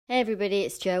Hey everybody,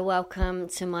 it's Jo. Welcome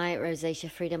to my Rosacea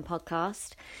Freedom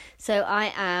podcast. So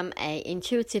I am an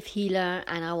intuitive healer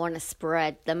and I want to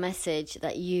spread the message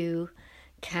that you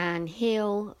can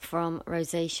heal from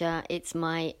rosacea. It's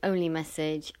my only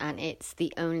message and it's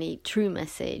the only true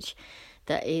message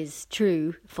that is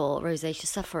true for rosacea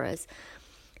sufferers.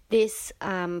 This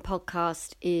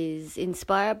podcast is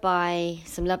inspired by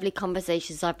some lovely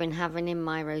conversations I've been having in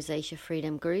my Rosacea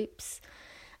Freedom groups.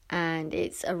 And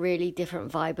it's a really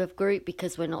different vibe of group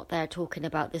because we're not there talking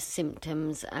about the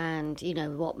symptoms and,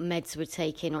 what meds we're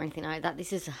taking or anything like that.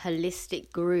 This is a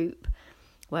holistic group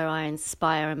where I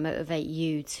inspire and motivate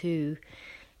you to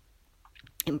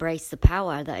embrace the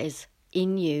power that is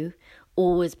in you,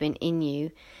 always been in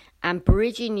you, and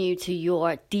bridging you to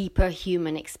your deeper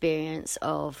human experience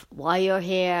of why you're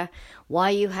here, why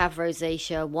you have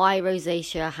rosacea, why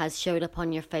rosacea has showed up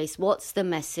on your face, what's the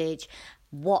message,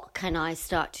 what can I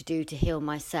start to do to heal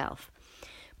myself?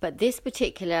 But this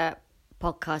particular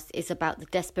podcast is about the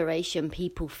desperation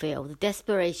people feel, the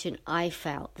desperation I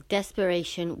felt, the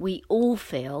desperation we all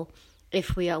feel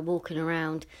if we are walking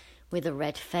around with a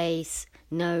red face,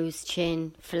 nose,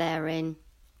 chin, flaring,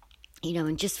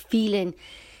 and just feeling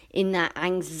in that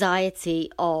anxiety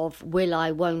of will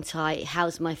I, won't I,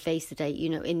 how's my face today,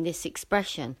 in this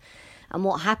expression. And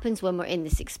what happens when we're in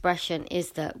this expression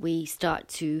is that we start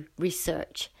to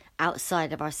research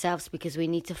outside of ourselves because we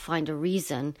need to find a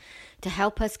reason to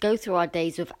help us go through our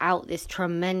days without this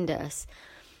tremendous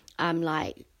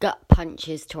gut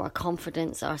punches to our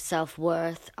confidence, our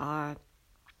self-worth,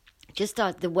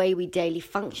 the way we daily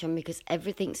function, because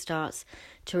everything starts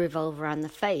to revolve around the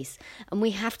face. And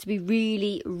we have to be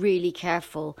really, really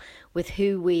careful with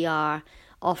who we are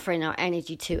offering our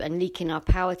energy to and leaking our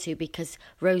power to, because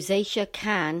rosacea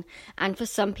can, and for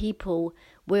some people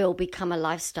will, become a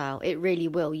lifestyle. It really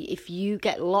will. If you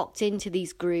get locked into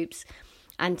these groups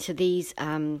and to these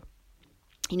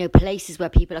places where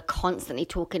people are constantly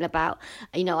talking about,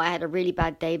 I had a really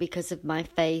bad day because of my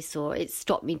face, or it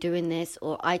stopped me doing this,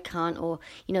 or I can't, or,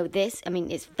 this.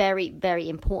 It's very, very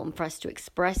important for us to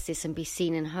express this and be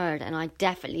seen and heard. And I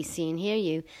definitely see and hear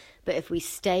you. But if we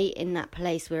stay in that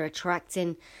place, we're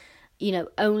attracting,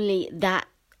 only that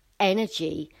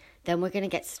energy, then we're going to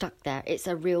get stuck there. It's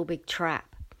a real big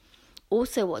trap.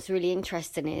 Also, what's really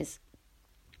interesting is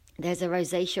there's a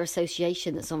Rosacea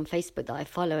Association that's on Facebook that I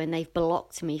follow, and they've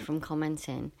blocked me from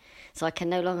commenting. So I can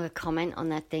no longer comment on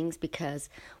their things because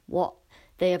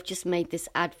they have just made this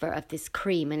advert of this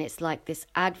cream, and it's like this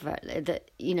advert that,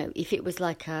 if it was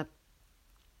like a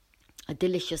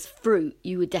delicious fruit,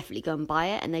 you would definitely go and buy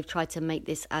it. And they've tried to make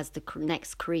this as the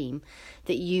next cream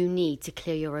that you need to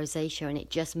clear your rosacea, and it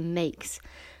just makes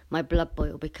my blood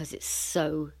boil because it's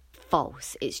so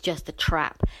false. It's just a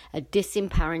trap, a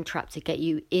disempowering trap to get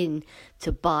you in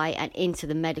to buy and into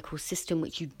the medical system,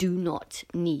 which you do not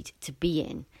need to be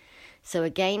in. So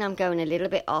again, I'm going a little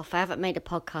bit off. I haven't made a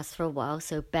podcast for a while,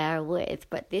 so bear with.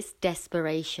 But this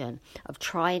desperation of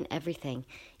trying everything.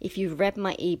 If you've read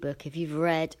my ebook, if you've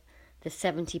read the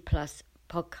 70 plus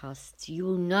podcasts,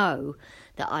 you'll know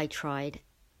that I tried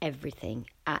everything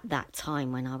at that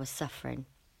time when I was suffering.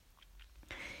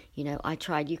 I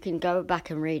tried, you can go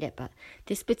back and read it, but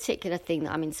this particular thing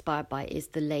that I'm inspired by is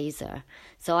the laser.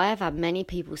 So I have had many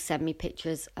people send me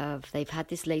pictures of they've had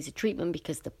this laser treatment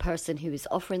because the person who is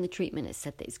offering the treatment has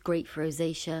said that it's great for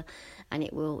rosacea and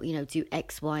it will, do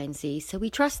X, Y, and Z. So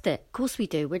we trust it. Of course we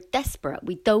do. We're desperate.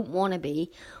 We don't want to be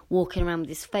walking around with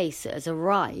this face that has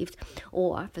arrived,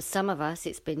 or for some of us,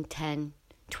 it's been 10,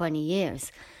 20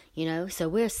 years, so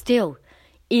we're still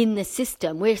in the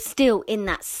system. We're still in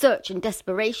that search and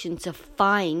desperation to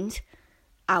find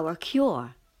our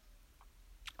cure.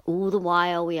 All the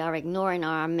while we are ignoring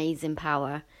our amazing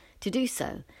power to do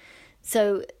so.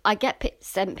 So I get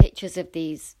sent pictures of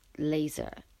these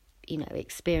laser,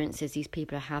 experiences these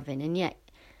people are having. And yet,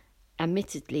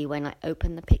 admittedly, when I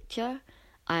open the picture,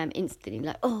 I am instantly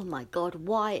like, oh my God,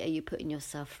 why are you putting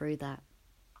yourself through that?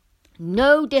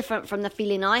 No different from the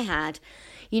feeling I had.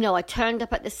 I turned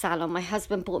up at the salon. My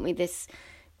husband bought me this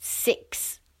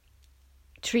 6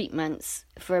 treatments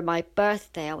for my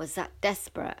birthday. I was that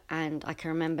desperate. And I can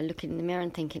remember looking in the mirror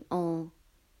and thinking, oh,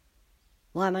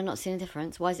 why am I not seeing a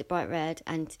difference? Why is it bright red?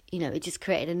 And, it just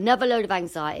created another load of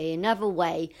anxiety, another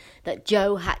way that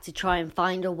Jo had to try and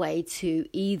find a way to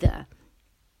either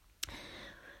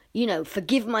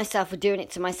forgive myself for doing it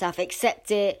to myself, accept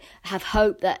it, have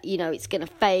hope that, it's going to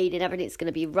fade and everything's going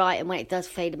to be right. And when it does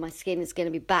fade in my skin, it's going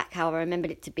to be back how I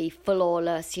remembered it to be,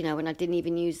 flawless, when I didn't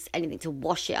even use anything to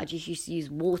wash it. I just used to use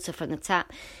water from the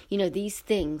tap, these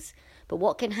things. But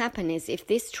what can happen is if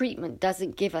this treatment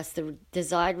doesn't give us the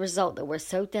desired result that we're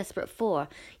so desperate for,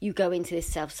 you go into this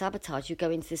self-sabotage, you go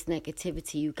into this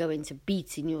negativity, you go into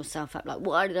beating yourself up like,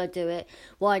 why did I do it?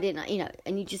 Why didn't I?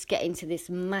 And you just get into this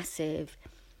massive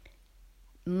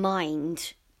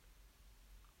mind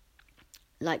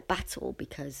like battle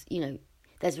because,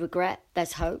 there's regret,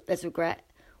 there's hope, there's regret.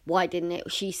 Why didn't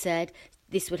it? She said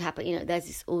this would happen.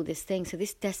 There's all this thing. So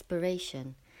this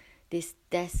desperation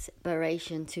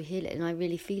to heal it, and I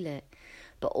really feel it.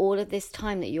 But all of this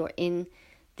time that you're in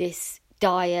this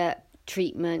diet,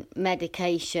 treatment,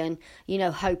 medication,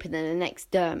 hoping that the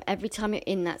next derm, every time you're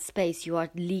in that space, you are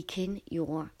leaking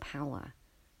your power.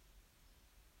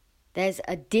 There's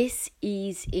a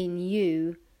dis-ease in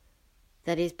you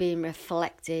that is being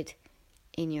reflected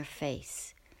in your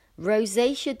face.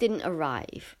 Rosacea didn't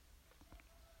arrive.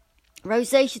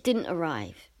 Rosacea didn't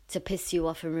arrive to piss you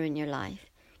off and ruin your life.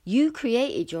 You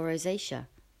created your rosacea.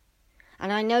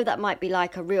 And I know that might be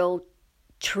like a real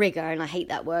trigger, and I hate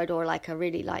that word, or like a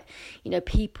really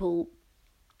people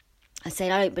are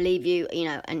saying, I don't believe you,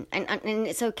 and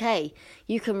it's okay.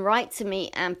 You can write to me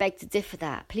and beg to differ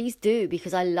that. Please do,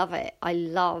 because I love it. I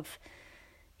love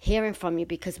hearing from you,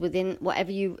 because within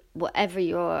whatever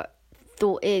your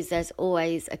thought is, there's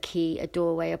always a key, a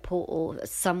doorway, a portal,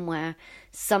 somewhere,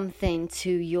 something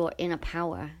to your inner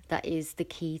power that is the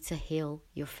key to heal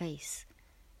your face.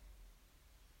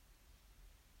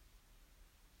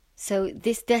 So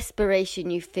this desperation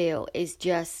you feel is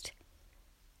just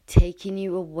taking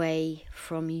you away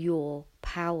from your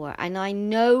power. And I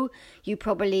know you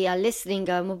probably are listening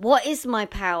going, what is my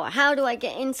power? How do I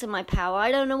get into my power?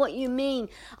 I don't know what you mean.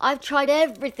 I've tried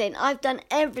everything. I've done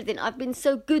everything. I've been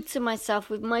so good to myself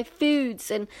with my foods,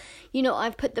 and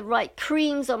I've put the right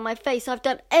creams on my face. I've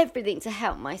done everything to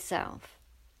help myself.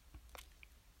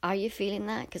 Are you feeling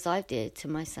that? Because I did to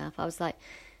myself. I was like,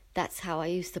 that's how I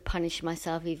used to punish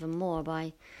myself even more,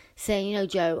 by saying,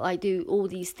 Joe, I do all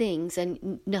these things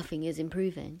and nothing is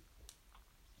improving.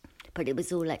 But it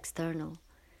was all external.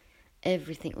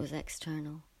 Everything was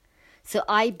external. So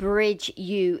I bridge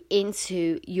you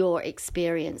into your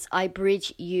experience. I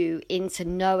bridge you into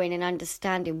knowing and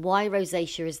understanding why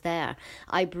rosacea is there.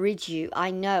 I bridge you.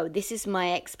 I know this is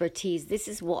my expertise. This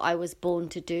is what I was born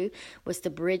to do, was to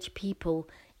bridge people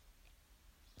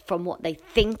from what they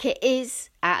think it is,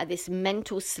 out of this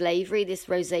mental slavery, this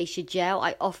rosacea gel.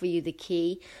 I offer you the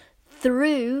key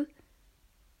through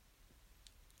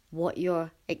what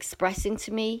you're expressing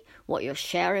to me, what you're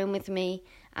sharing with me,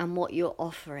 and what you're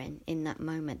offering in that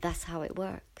moment. That's how it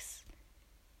works.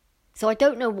 So I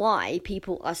don't know why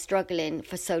people are struggling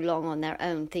for so long on their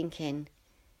own, thinking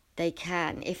they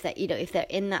can, if they're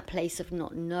in that place of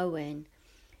not knowing.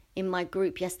 In my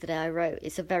group yesterday, I wrote,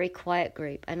 it's a very quiet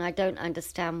group, and I don't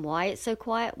understand why it's so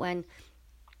quiet when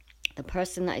the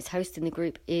person that is hosting the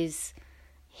group is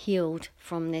healed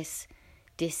from this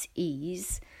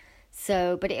dis-ease.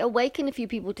 So, but it awakened a few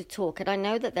people to talk, and I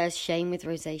know that there's shame with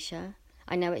rosacea.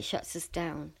 I know it shuts us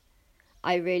down.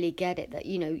 I really get it that,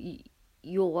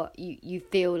 you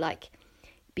feel like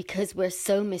because we're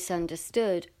so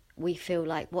misunderstood, we feel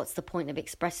like, what's the point of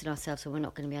expressing ourselves when we're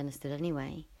not going to be understood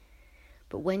anyway?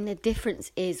 But when the difference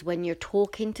is when you're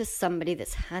talking to somebody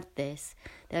that's had this,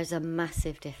 there's a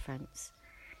massive difference.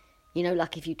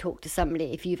 Like if you talk to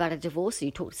somebody, if you've had a divorce and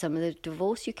you talk to someone with a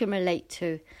divorce, you can relate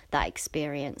to that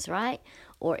experience, right?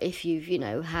 Or if you've,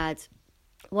 had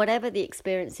whatever the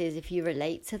experience is, if you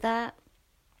relate to that,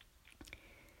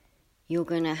 you're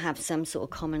going to have some sort of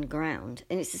common ground.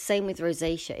 And it's the same with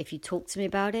rosacea. If you talk to me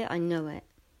about it, I know it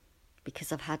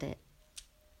because I've had it.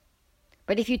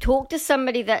 But if you talk to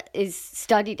somebody that is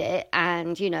studied it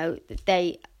and,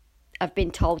 they have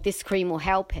been told this cream will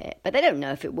help it, but they don't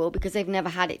know if it will because they've never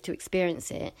had it to experience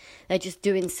it. They're just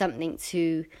doing something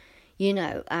to,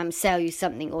 sell you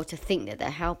something or to think that they're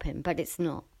helping, but it's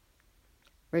not.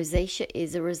 Rosacea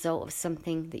is a result of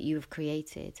something that you have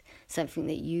created, something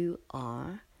that you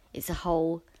are. It's a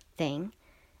whole thing,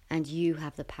 and you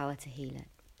have the power to heal it.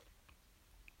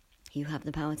 You have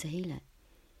the power to heal it.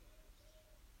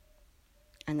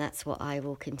 And that's what I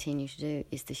will continue to do,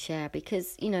 is to share.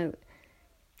 Because,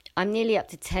 I'm nearly up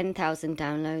to 10,000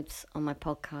 downloads on my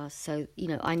podcast. So,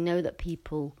 I know that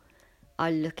people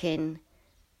are looking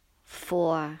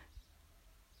for,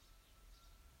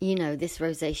 this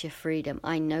rosacea freedom.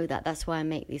 I know that. That's why I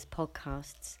make these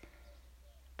podcasts.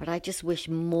 But I just wish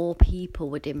more people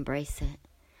would embrace it.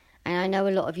 And I know a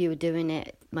lot of you are doing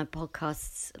it. My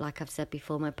podcasts, like I've said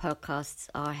before, my podcasts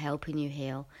are helping you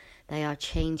heal. They are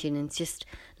changing and just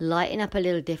lighting up a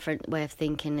little different way of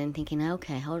thinking and thinking,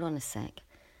 okay, hold on a sec.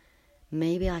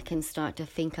 maybe I can start to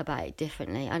think about it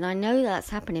differently. And I know that's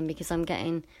happening because I'm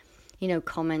getting,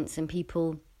 comments and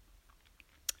people,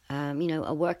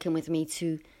 are working with me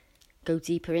to go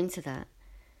deeper into that.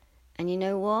 And you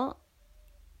know what?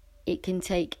 It can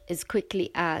take as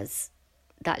quickly as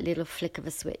that little flick of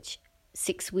a switch,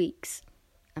 6 weeks,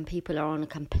 and people are on a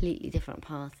completely different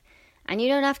path. And you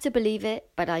don't have to believe it,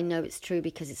 but I know it's true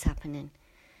because it's happening.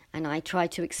 And I try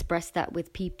to express that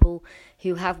with people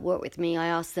who have worked with me. I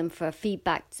ask them for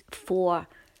feedback for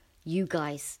you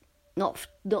guys, not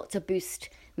to boost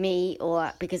me,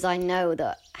 or because I know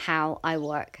that how I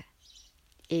work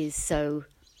is so,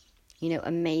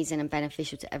 amazing and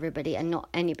beneficial to everybody and not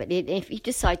anybody. If you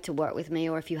decide to work with me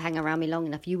or if you hang around me long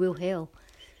enough, you will heal.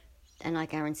 And I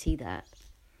guarantee that.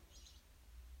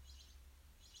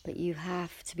 But you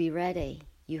have to be ready.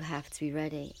 You have to be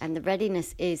ready. And the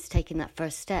readiness is taking that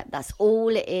first step. That's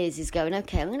all it is going,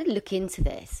 okay, I'm going to look into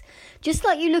this. Just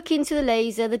like you look into the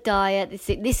laser, the diet,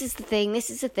 this is the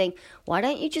thing. Why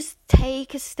don't you just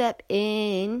take a step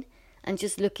in and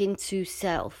just look into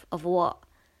self of what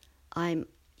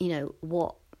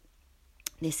what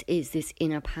this is, this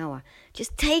inner power.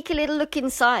 Just take a little look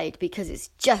inside, because it's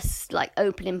just like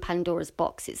opening Pandora's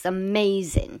box. It's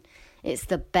amazing. It's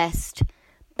the best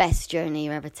journey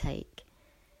you ever take.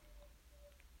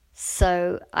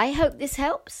 So I hope this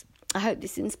helps. I hope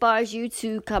this inspires you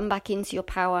to come back into your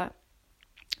power.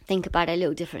 Think about it a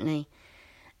little differently.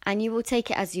 And you will take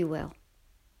it as you will.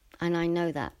 And I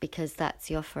know that because that's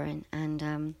the offering.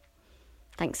 And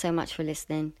thanks so much for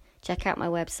listening. Check out my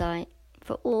website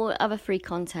for all other free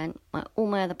content, all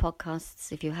my other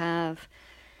podcasts. If you have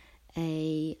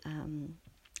a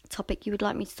topic you would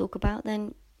like me to talk about,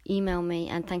 then email me.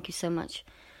 And thank you so much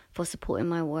for supporting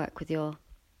my work with your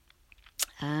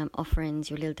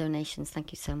offerings, your little donations.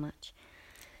 Thank you so much.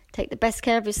 Take the best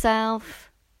care of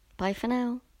yourself. Bye for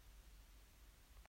now.